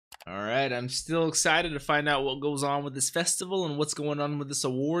right, I'm still excited to find out what goes on with this festival and what's going on with this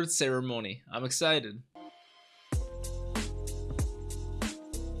award ceremony. I'm excited.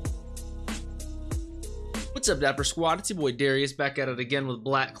 What's up, Dapper Squad? It's your boy Darius back at it again with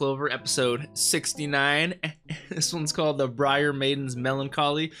Black Clover, episode 69. This one's called the BRIAR Maiden's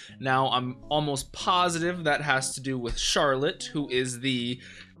Melancholy. Now, I'm almost positive that has to do with Charlotte, who is the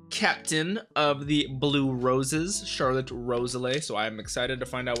captain of the Blue Roses, Charlotte Roselei. So I'm excited to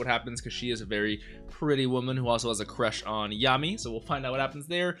find out what happens because she is a very pretty woman who also has a crush on Yami. So we'll find out what happens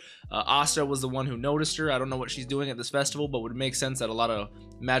there. Asta was the one who noticed her. I don't know what she's doing at this festival, but it would make sense that a lot of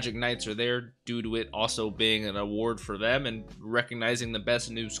Magic Knights are there due to it also being an award for them and recognizing the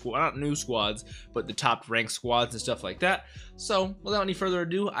best new squad, not new squads, but the top ranked squads and stuff like that. So without any further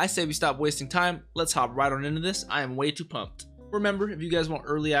ado, I say we stop wasting time. Let's hop right on into this. I am way too pumped. Remember, if you guys want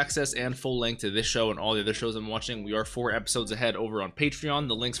early access and full length to this show and all the other shows I'm watching, we are 4 episodes ahead over on Patreon.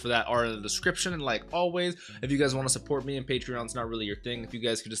 The links for that are in the description. And like always, if you guys want to support me and Patreon's not really your thing, if you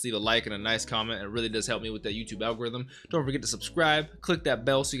guys could just leave a like and a nice comment, it really does help me with that YouTube algorithm. Don't forget to subscribe, click that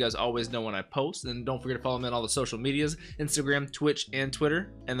bell so you guys always know when I post, and don't forget to follow me on all the social medias, Instagram, Twitch, and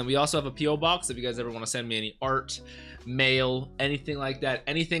Twitter. And then we also have a PO box if you guys ever want to send me any art, mail, anything like that.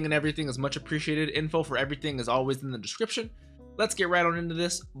 Anything and everything is much appreciated. Info for everything is always in the description. Let's get right on into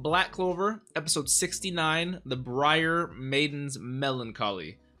this. Black Clover, episode 69, the BRIAR Maiden's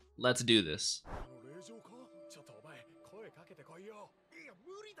Melancholy. Let's do this.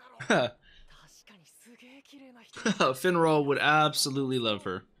 Finral would absolutely love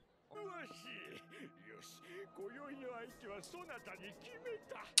her.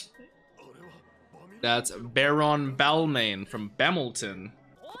 That's Baron Balmain from Hamilton.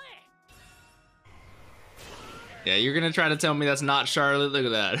 Yeah, you're gonna try to tell me that's not Charlotte? Look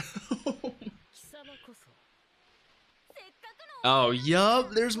at that. Oh,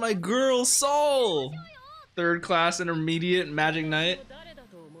 yup, there's my girl, Soul! 3rd class intermediate Magic Knight.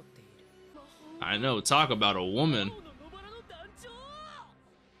 I know, talk about a woman.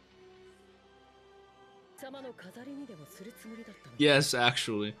 Yes,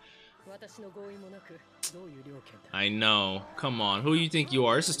 actually. I know, come on, who do you think you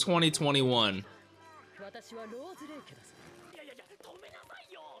are? This is 2021.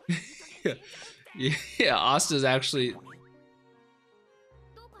 Yeah, Asta's actually...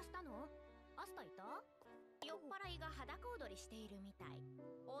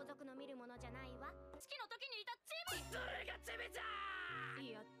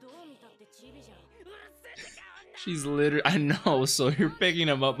 She's literally... I know, so you're picking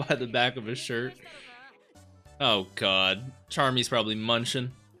him up by the back of his shirt. Oh god. Charmy's probably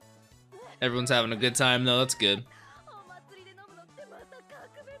munching. Everyone's having a good time though, that's good.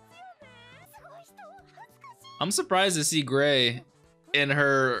 I'm surprised to see Gray in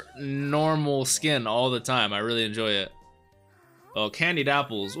her normal skin all the time. I really enjoy it. Oh, candied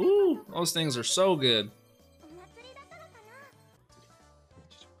apples. Ooh, those things are so good.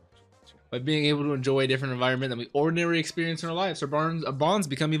 By being able to enjoy a different environment than we ordinarily experience in our lives, our bonds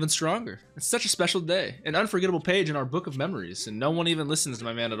become even stronger. It's such a special day, an unforgettable page in our book of memories, and no one even listens to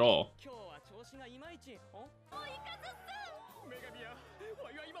my man at all.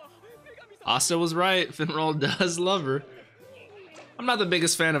 Asta was right, Finral does love her. I'm not the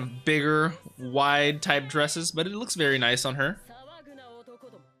biggest fan of bigger, wide type dresses, but it looks very nice on her.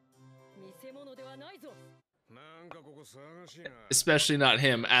 Especially not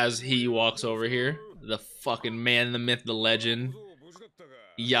him as he walks over here. The fucking man, the myth, the legend.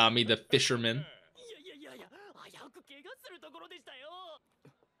 Yami the fisherman.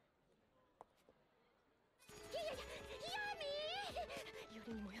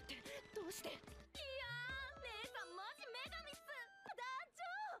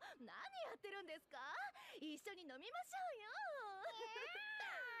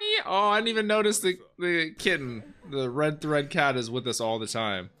 Oh, I didn't even notice the kitten. The red thread cat is with us all the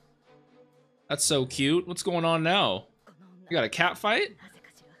time. That's so cute. What's going on now? You got a cat fight?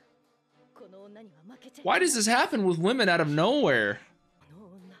 Why does this happen with women out of nowhere?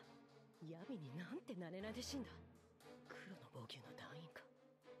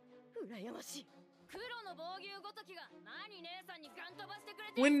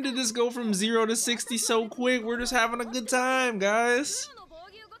 When did this go from 0 to 60 so quick? We're just having a good time, guys.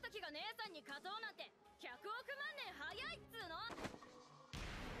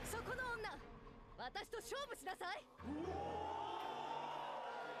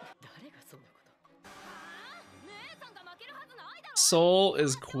 Soul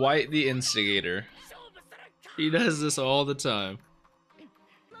is quite the instigator. He does this all the time.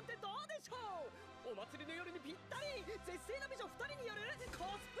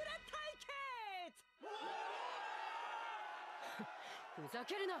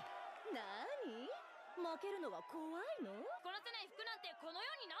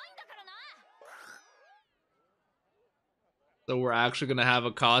 So we're actually gonna have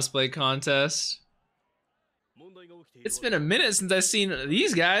a cosplay contest. It's been a minute since I've seen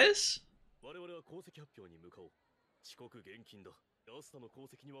these guys.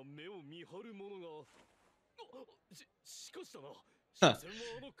 Huh.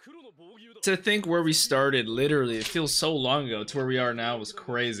 To think where we started, literally, it feels so long ago to where we are now was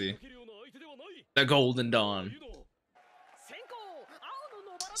crazy. The Golden Dawn.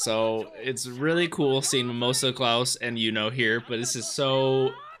 So it's really cool seeing Mimosa, Klaus, and Yuno here, but this is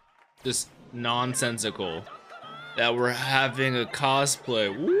so just nonsensical that we're having a cosplay.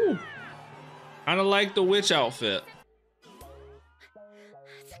 Woo! Kind of like the witch outfit.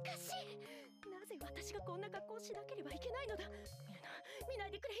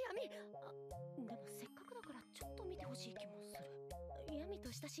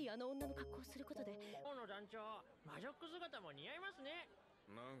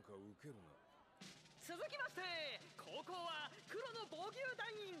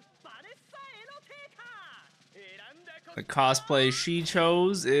 The cosplay she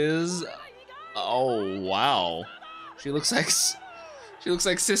chose is, oh wow, she looks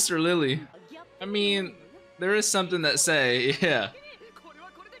like Sister Lily. I mean, there is something that say, yeah,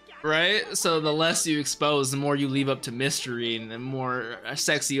 right? So the less you expose, the more you leave up to mystery, and the more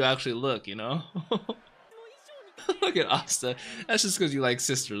sexy you actually look, you know? Look at Asta. That's just because you like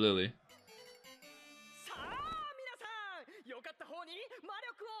Sister Lily.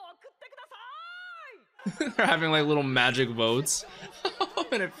 They're having like little magic votes.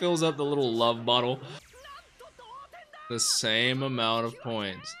 And it fills up the little love bottle. The same amount of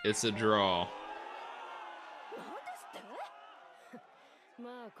points. It's a draw.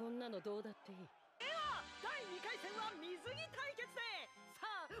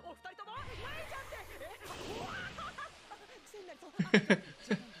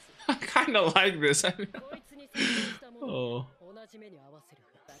 I kind of like this. I mean, oh.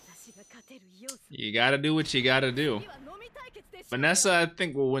 You gotta do what you gotta do. Vanessa, I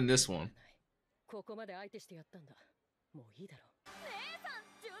think, will win this one.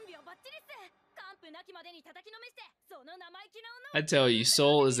 I tell you,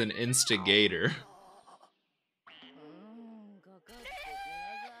 Soul is an instigator.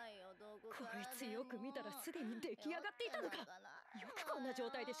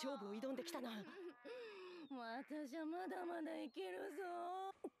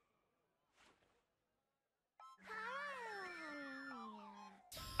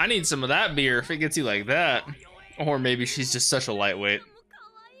 I need some of that beer if it gets you like that. Or maybe she's just such a lightweight.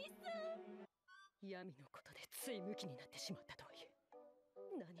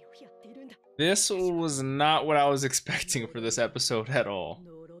 This was not what I was expecting for this episode at all.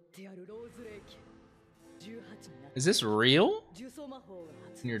 Is this real?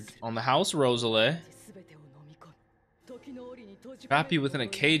 You're on the house, Roselei. Trap you within a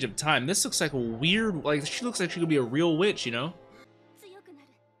cage of time. This looks like a weird, like, she looks like she could be a real witch, you know?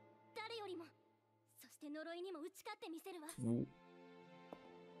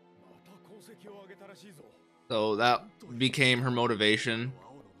 So that became her motivation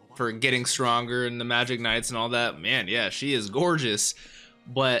for getting stronger in the Magic Nights and all that. Man, yeah, she is gorgeous.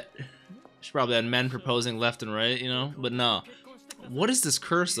 But she probably had men proposing left and right, you know? But no. What is this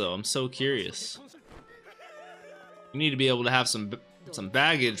curse, though? I'm so curious. You need to be able to have some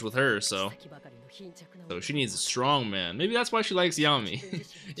baggage with her, so she needs a strong man. Maybe that's why she likes Yami.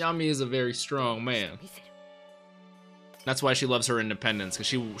 Yami is a very strong man. That's why she loves her independence, because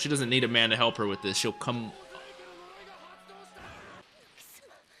she doesn't need a man to help her with this. She'll come.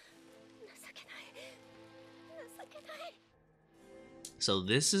 So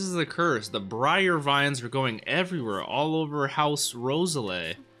this is the curse. The briar vines are going everywhere, all over House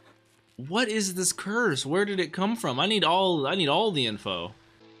Roselei. What is this curse? Where did it come from? I need all the info.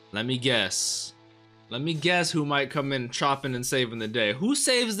 Let me guess. Let me guess who might come in chopping and saving the day. Who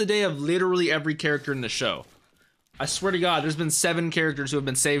saves the day of literally every character in the show? I swear to God, there's been 7 characters who have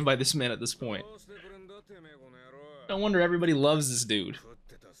been saved by this man at this point. No wonder everybody loves this dude.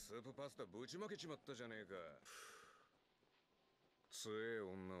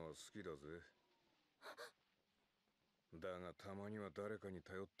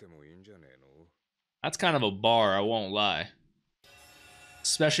 That's kind of a bar, I won't lie.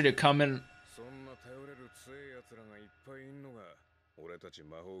 Especially to come in.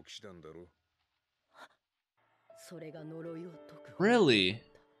 Really?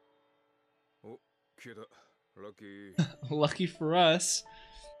 Lucky for us.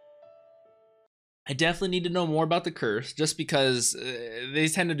 I definitely need to know more about the curse, just because they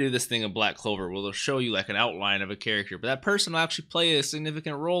tend to do this thing in Black Clover where they'll show you like an outline of a character, but that person will actually play a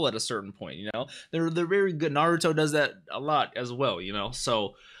significant role at a certain point. You know, they're very good. Naruto does that a lot as well. You know,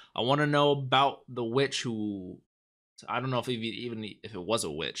 so I want to know about the witch who, I don't know if even if it was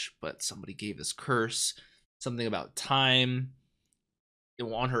a witch, but somebody gave this curse, something about time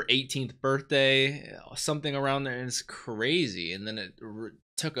on her 18th birthday, something around there, and it's crazy. And then it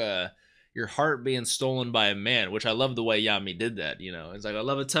took your heart being stolen by a man, which I love the way Yami did that. You know, it's like, I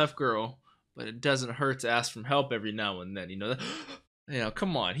love a tough girl, but it doesn't hurt to ask for help every now and then. You know,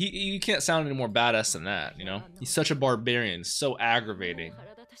 come on, you can't sound any more badass than that. You know, he's such a barbarian, so aggravating,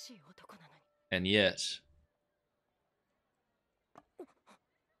 and yet.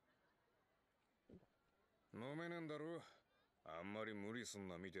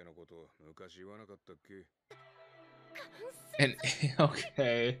 And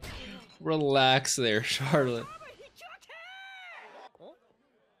okay, relax there, Charlotte.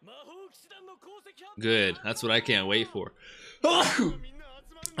 Good, that's what I can't wait for. Oh,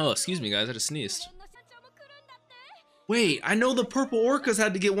 excuse me, guys, I just sneezed. Wait, I know the purple orcas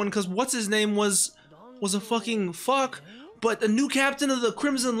had to get one because what's his name was a fucking fuck, but the new captain of the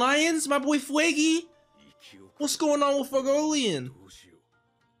Crimson Lions, my boy Fuegi. What's going on with Fagolian?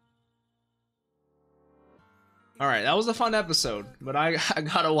 Alright, that was a fun episode, but I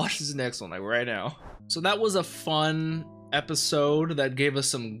gotta watch this next one, like right now. So that was a fun episode that gave us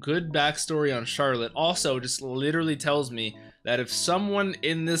some good backstory on Charlotte. Also, just literally tells me that if someone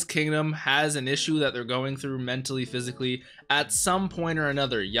in this kingdom has an issue that they're going through mentally, physically, at some point or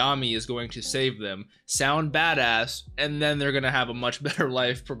another, Yami is going to save them, sound badass, and then they're gonna have a much better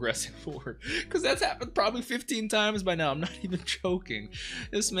life progressing forward. Because that's happened probably 15 times by now, I'm not even joking.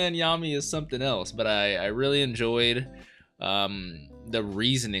 This man Yami is something else, but I really enjoyed the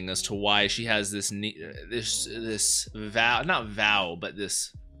reasoning as to why she has this vow, not vow, but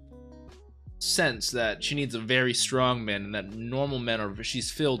this sense that she needs a very strong man, and that normal men are, she's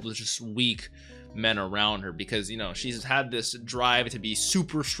filled with just weak men around her, because, you know, she's had this drive to be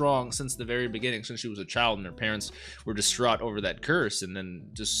super strong since the very beginning, since she was a child, and her parents were distraught over that curse. And then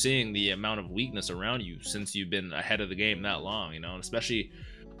just seeing the amount of weakness around you since you've been ahead of the game that long, you know, and especially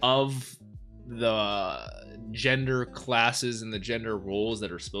of the gender classes and the gender roles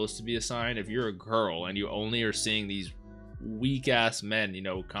that are supposed to be assigned. If you're a girl and you only are seeing these weak ass men, you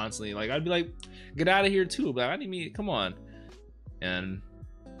know, constantly, like, I'd be like, get out of here too, but I mean, come on. And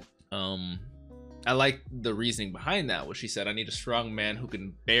I like the reasoning behind that, what she said, I need a strong man who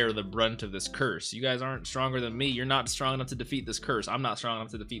can bear the brunt of this curse. You guys aren't stronger than me, you're not strong enough to defeat this curse, I'm not strong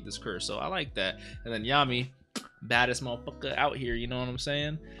enough to defeat this curse. So I like that. And then Yami, baddest motherfucker out here, you know what I'm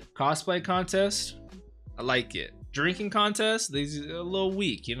saying? Cosplay contest, I like it. Drinking contest, these are a little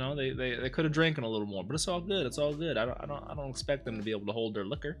weak, you know. They could have drank a little more, but it's all good. It's all good. I don't expect them to be able to hold their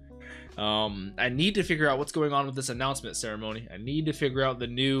liquor. I need to figure out what's going on with this announcement ceremony. I need to figure out the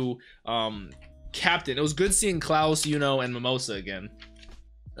new captain. It was good seeing Klaus, Yuno, and Mimosa again.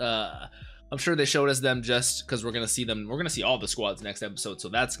 I'm sure they showed us them just because we're gonna see them. We're gonna see all the squads next episode, so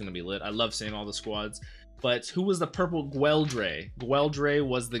that's gonna be lit. I love seeing all the squads. But who was the purple Gueldre? Gueldre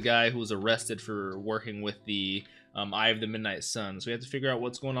was the guy who was arrested for working with the Eye of the Midnight Sun. So we have to figure out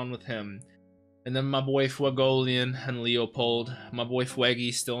what's going on with him. And then my boy Fuegolian and Leopold. My boy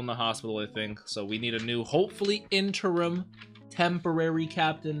Fuegi still in the hospital, I think. So we need a new, hopefully interim, temporary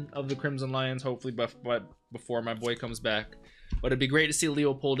captain of the Crimson Lions. Hopefully before my boy comes back. But it'd be great to see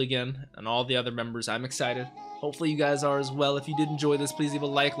Leopold again and all the other members. I'm excited. Hopefully you guys are as well. If you did enjoy this, please leave a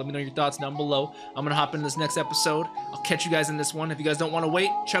like. Let me know your thoughts down below. I'm gonna hop in this next episode. I'll catch you guys in this one. If you guys don't want to wait,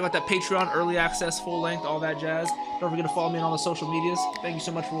 check out that Patreon, early access, full length, all that jazz. Don't forget to follow me on all the social medias. Thank you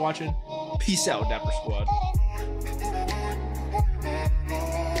so much for watching. Peace out, Dapper Squad.